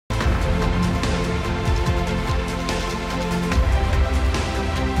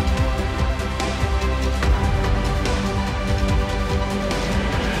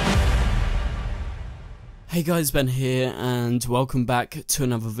Hey guys, Ben here, and welcome back to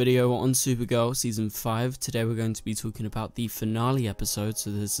another video on Supergirl Season 5. Today we're going to be talking about the finale episode,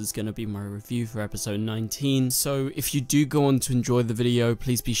 so this is going to be my review for episode 19. So if you do go on to enjoy the video,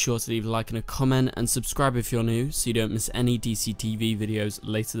 please be sure to leave a like and a comment, and subscribe if you're new, so you don't miss any DCTV videos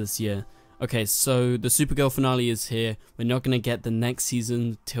later this year. Okay, so the Supergirl finale is here. We're not going to get the next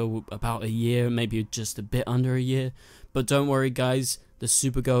season till about a year, maybe just a bit under a year, but don't worry guys. The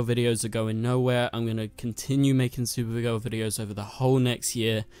Supergirl videos are going nowhere. I'm going to continue making Supergirl videos over the whole next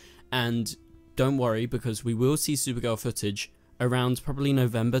year. And don't worry, because we will see Supergirl footage around probably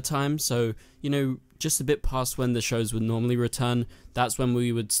November time. So, you know, just a bit past when the shows would normally return. That's when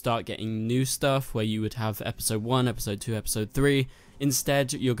we would start getting new stuff, where you would have episode 1, episode 2, episode 3.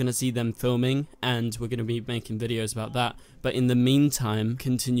 Instead, you're going to see them filming, and we're going to be making videos about that. But in the meantime,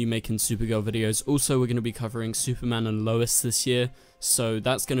 continue making Supergirl videos. Also, we're going to be covering Superman and Lois this year. So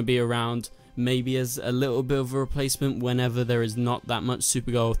that's going to be around maybe as a little bit of a replacement whenever there is not that much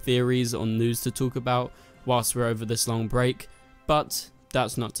Supergirl theories or news to talk about whilst we're over this long break. But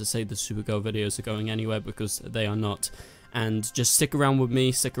that's not to say the Supergirl videos are going anywhere, because they are not. And just stick around with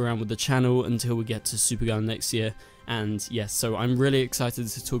me, stick around with the channel until we get to Supergirl next year. And yes, so I'm really excited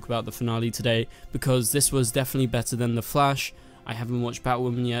to talk about the finale today, because this was definitely better than The Flash. I haven't watched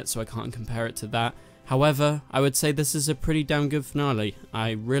Batwoman yet, so I can't compare it to that. However, I would say this is a pretty damn good finale.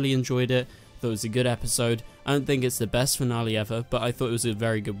 I really enjoyed it. Thought it was a good episode. I don't think it's the best finale ever, but I thought it was a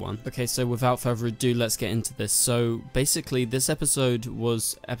very good one. Okay, so without further ado, let's get into this. So basically, this episode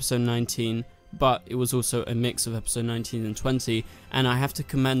was episode 19, but it was also a mix of episode 19 and 20, and I have to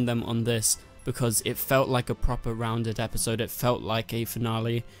commend them on this because it felt like a proper rounded episode. It felt like a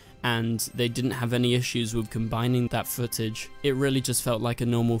finale, and they didn't have any issues with combining that footage. It really just felt like a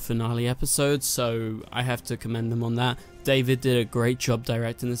normal finale episode, so I have to commend them on that. David did a great job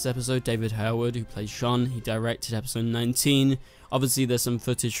directing this episode. David Harewood, who plays Sean, he directed episode 19. Obviously there's some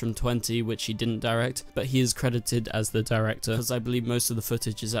footage from 20 which he didn't direct, but he is credited as the director, because I believe most of the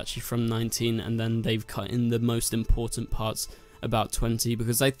footage is actually from 19, and then they've cut in the most important parts about 20,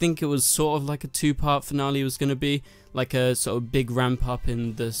 because I think it was sort of like a two-part finale. It was going to be like a sort of big ramp up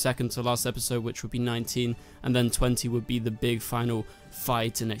in the second to last episode, which would be 19, and then 20 would be the big final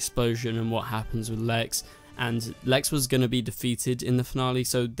fight and explosion and what happens with Lex. And Lex was going to be defeated in the finale,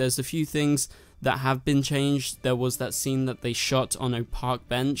 so there's a few things that have been changed. There was that scene that they shot on a park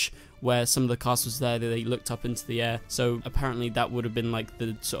bench where some of the cast was there, they looked up into the air, so apparently that would have been like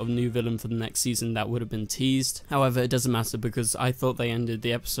the sort of new villain for the next season that would have been teased. However, it doesn't matter, because I thought they ended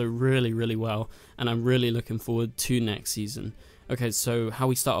the episode really well, and I'm really looking forward to next season. Okay, so how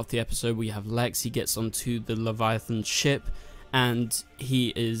we start off the episode, we have Lex. He gets onto the Leviathan ship, and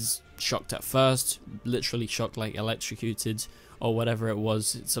he is shocked at first, literally shocked, like electrocuted or whatever it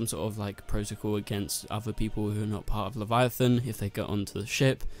was. It's some sort of like protocol against other people who are not part of Leviathan if they get onto the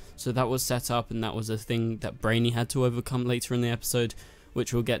ship. So that was set up, and that was a thing that Brainy had to overcome later in the episode,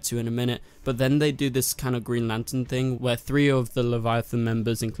 which we'll get to in a minute. But then they do this kind of Green Lantern thing where 3 of the Leviathan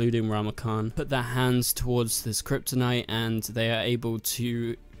members, including Rama Khan, put their hands towards this kryptonite, and they are able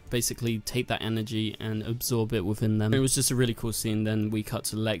to basically take that energy and absorb it within them. It was just a really cool scene. Then we cut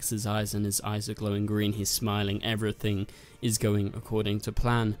to Lex's eyes, and his eyes are glowing green. He's smiling. Everything is going according to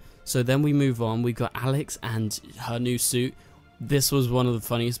plan. So then we move on. We got Alex and her new suit. This was one of the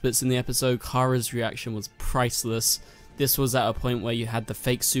funniest bits in the episode. Kara's reaction was priceless. This was at a point where you had the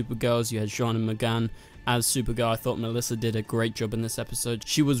fake Supergirls. You had Jean and Megan as Supergirl. I thought Melissa did a great job in this episode.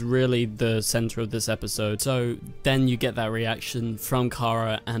 She was really the center of this episode. So then you get that reaction from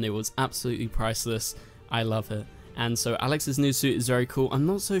Kara, and it was absolutely priceless. I love it. And so Alex's new suit is very cool. I'm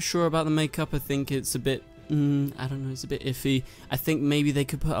not so sure about the makeup. I think it's a bit, I don't know, it's a bit iffy. I think maybe they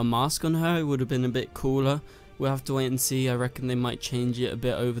could put a mask on her. It would have been a bit cooler. We'll have to wait and see. I reckon they might change it a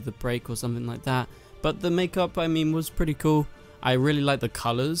bit over the break or something like that. But the makeup, I mean, was pretty cool. I really like the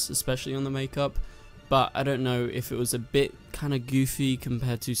colors, especially on the makeup. But I don't know if it was a bit kind of goofy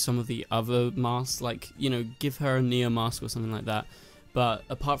compared to some of the other masks. Like, you know, give her a Neo mask or something like that. But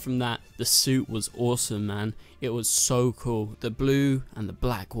apart from that, the suit was awesome, man. It was so cool. The blue and the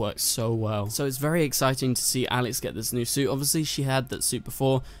black worked so well. So it's very exciting to see Alex get this new suit. Obviously, she had that suit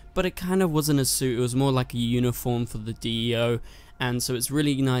before, but it kind of wasn't a suit. It was more like a uniform for the DEO. And so it's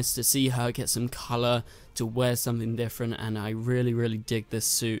really nice to see her get some color, to wear something different, and I really dig this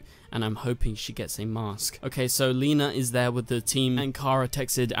suit, and I'm hoping she gets a mask. Okay, so Lena is there with the team, and Kara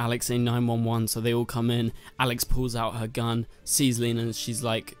texted Alex a 911, so they all come in. Alex pulls out her gun, sees Lena, and she's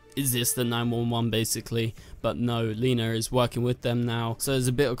like, is this the 911 basically? But no, Lena is working with them now, so there's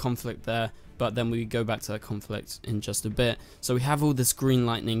a bit of conflict there. But then we go back to that conflict in just a bit. So we have all this green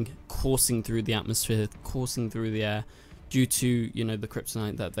lightning coursing through the atmosphere, coursing through the air, due to, you know, the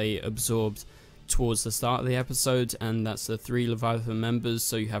kryptonite that they absorbed towards the start of the episode, and that's the 3 Leviathan members.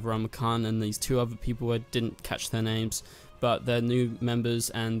 So you have Rama Khan and these 2 other people, I didn't catch their names, but they're new members,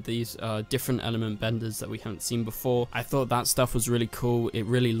 and these are different element benders that we haven't seen before. I thought that stuff was really cool. It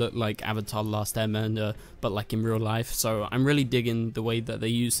really looked like Avatar: The Last Airbender, but like in real life. So I'm really digging the way that they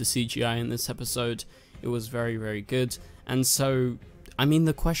use the CGI in this episode. It was very, very good. And so, I mean,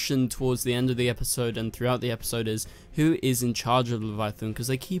 the question towards the end of the episode and throughout the episode is, who is in charge of Leviathan? Because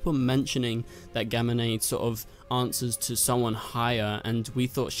they keep on mentioning that Gamma Ray sort of answers to someone higher, and we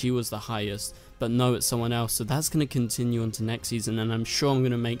thought she was the highest, but no, it's someone else. So that's going to continue on to next season, and I'm sure I'm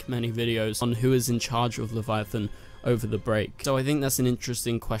going to make many videos on who is in charge of Leviathan over the break. So I think that's an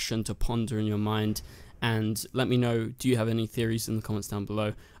interesting question to ponder in your mind, and let me know, do you have any theories in the comments down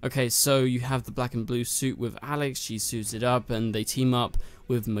below. Okay, so you have the black and blue suit with Alex. She suits it up and they team up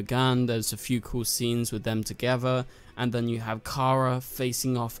with Magan. There's a few cool scenes with them together. And then you have Kara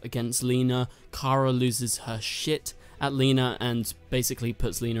facing off against Lena. Kara loses her shit at Lena and basically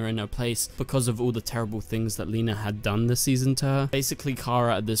puts Lena in her place because of all the terrible things that Lena had done this season to her. Basically,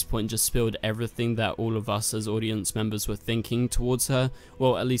 Kara at this point just spilled everything that all of us as audience members were thinking towards her.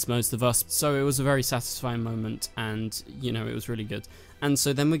 Well, at least most of us. So it was a very satisfying moment, and you know, it was really good. And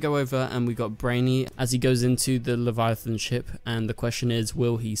so then we go over and we got Brainy as he goes into the Leviathan ship, and the question is,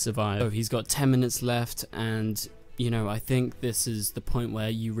 will he survive? So he's got 10 minutes left, and you know, I think this is the point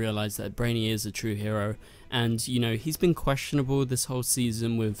where you realize that Brainy is a true hero. And, you know, he's been questionable this whole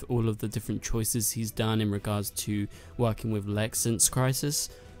season with all of the different choices he's done in regards to working with Lex since Crisis.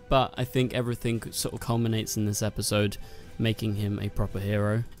 But I think everything sort of culminates in this episode, making him a proper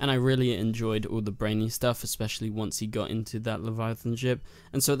hero. And I really enjoyed all the Brainy stuff, especially once he got into that Leviathan ship.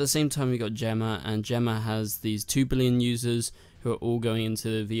 And so at the same time we got Gemma, and Gemma has these 2 billion users who are all going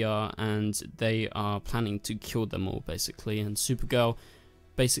into the VR, and they are planning to kill them all basically. And Supergirl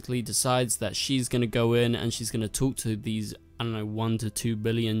basically decides that she's going to go in and she's going to talk to these, I don't know, 1 to 2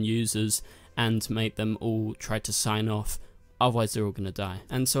 billion users and make them all try to sign off, otherwise they're all going to die.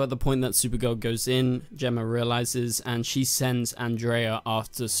 And so at the point that Supergirl goes in, Gemma realizes and she sends Andrea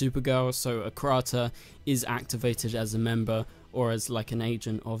after Supergirl. So Akrata is activated as a member or as like an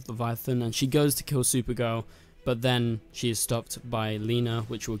agent of Leviathan, and she goes to kill Supergirl, but then she is stopped by Lena,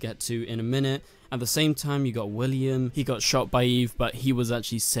 which we'll get to in a minute. At the same time, you got William. He got shot by Eve, but he was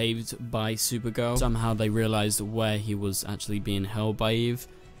actually saved by Supergirl. Somehow they realized where he was actually being held by Eve.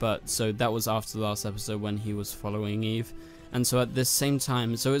 But so that was after the last episode when he was following Eve. And so at this same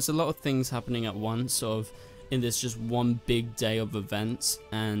time, so it's a lot of things happening at once, sort of in this just one big day of events.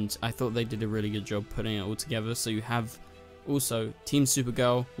 And I thought they did a really good job putting it all together. So you have also Team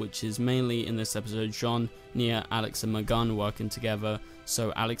Supergirl, which is mainly in this episode Jean, Nia, Alex and Magan working together.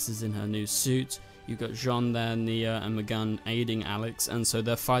 So Alex is in her new suit. You've got Jean there, Nia and Magan aiding Alex, and so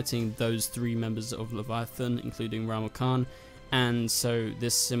they're fighting those 3 members of Leviathan, including Rama Khan. And so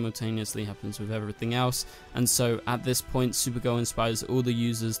this simultaneously happens with everything else. And so at this point, Supergirl inspires all the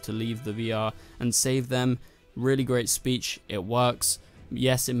users to leave the VR and save them. Really great speech, it works.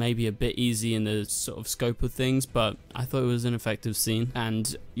 Yes, it may be a bit easy in the sort of scope of things, but I thought it was an effective scene.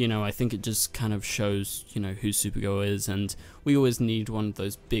 And, you know, I think it just kind of shows, you know, who Supergirl is. And we always need one of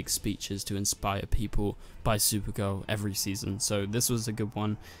those big speeches to inspire people by Supergirl every season. So this was a good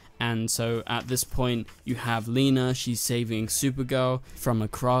one. And so at this point, you have Lena. She's saving Supergirl from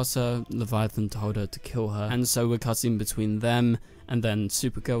Akrata. Leviathan told her to kill her. And so we're cutting between them and then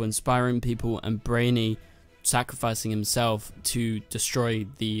Supergirl inspiring people and Brainy sacrificing himself to destroy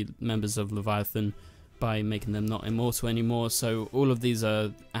the members of Leviathan by making them not immortal anymore. So all of these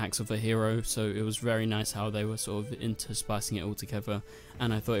are acts of a hero, so it was very nice how they were sort of interspicing it all together,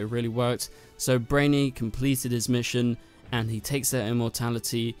 and I thought it really worked. So Brainy completed his mission and he takes their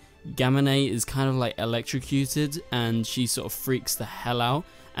immortality. Gamma Ray is kind of like electrocuted and she sort of freaks the hell out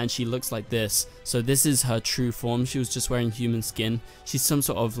and she looks like this. So this is her true form. She was just wearing human skin. She's some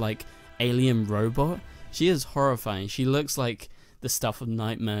sort of like alien robot. She is horrifying. She looks like the stuff of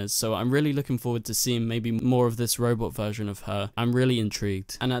nightmares. So I'm really looking forward to seeing maybe more of this robot version of her. I'm really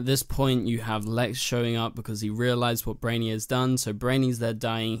intrigued. And at this point you have Lex showing up because he realized what Brainy has done. So Brainy's there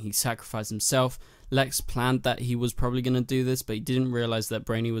dying. He sacrificed himself. Lex planned that he was probably going to do this, but he didn't realize that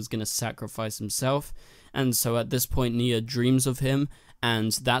Brainy was going to sacrifice himself. And so at this point Nia dreams of him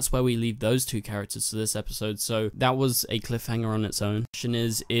And that's where we leave those two characters for this episode. So that was a cliffhanger on its own. Question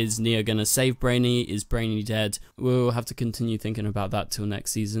is Nia gonna save Brainy? Is Brainy dead? We'll have to continue thinking about that till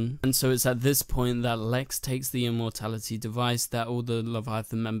next season. And so it's at this point that Lex takes the immortality device that all the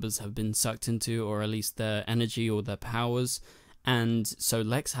Leviathan members have been sucked into, or at least their energy or their powers. And so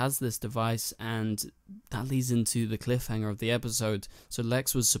Lex has this device, and that leads into the cliffhanger of the episode. So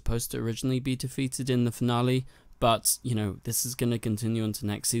Lex was supposed to originally be defeated in the finale, but, you know, this is going to continue into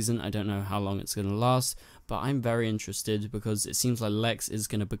next season. I don't know how long it's going to last, but I'm very interested because it seems like Lex is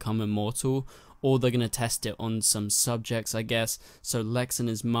going to become immortal, or they're going to test it on some subjects, I guess. So Lex and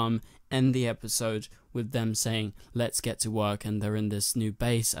his mum end the episode with them saying, let's get to work, and they're in this new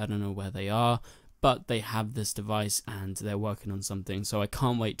base. I don't know where they are, but they have this device and they're working on something. So I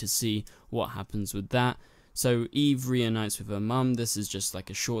can't wait to see what happens with that. So Eve reunites with her mum. This is just like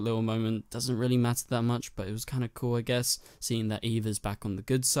a short little moment. Doesn't really matter that much, but it was kind of cool, I guess, seeing that Eve is back on the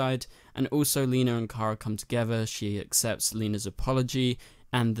good side. And also Lena and Kara come together. She accepts Lena's apology,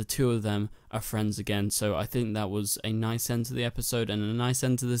 and the two of them are friends again. So I think that was a nice end to the episode and a nice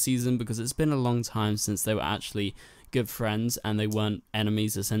end to the season, because it's been a long time since they were actually good friends and they weren't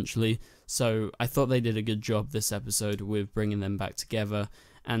enemies, essentially. So I thought they did a good job this episode with bringing them back together.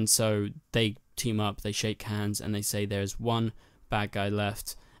 And so they team up, they shake hands, and they say there's one bad guy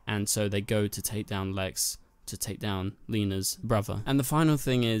left, and so they go to take down Lex, to take down Lena's brother. And the final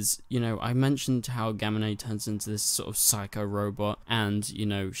thing is, you know, I mentioned how Gamma turns into this sort of psycho robot, and, you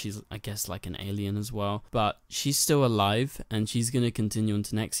know, she's, I guess, like an alien as well, but she's still alive, and she's going to continue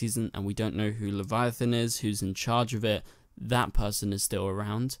into next season, and we don't know who Leviathan is, who's in charge of it. That person is still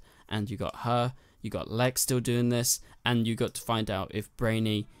around, and you got her, you got Lex still doing this, and you got to find out if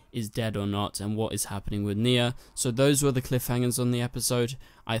Brainy is dead or not, and what is happening with Nia. So those were the cliffhangers on the episode.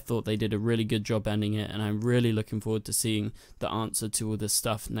 I thought they did a really good job ending it, and I'm really looking forward to seeing the answer to all this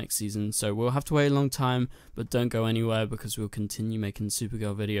stuff next season. So we'll have to wait a long time, but don't go anywhere, because we'll continue making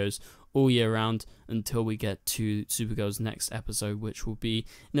Supergirl videos all year round until we get to Supergirl's next episode, which will be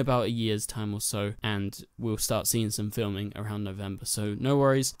in about a year's time or so, and we'll start seeing some filming around November. So no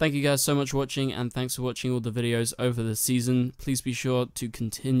worries. Thank you guys so much for watching, and thanks for watching all the videos over the season. Please be sure to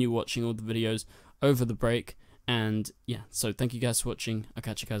continue watching all the videos over the break. And yeah, so thank you guys for watching. I'll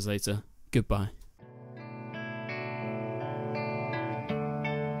catch you guys later. Goodbye.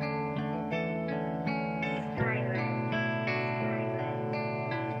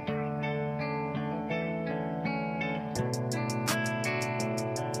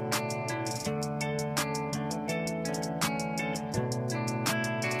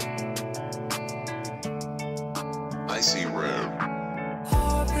 I see red.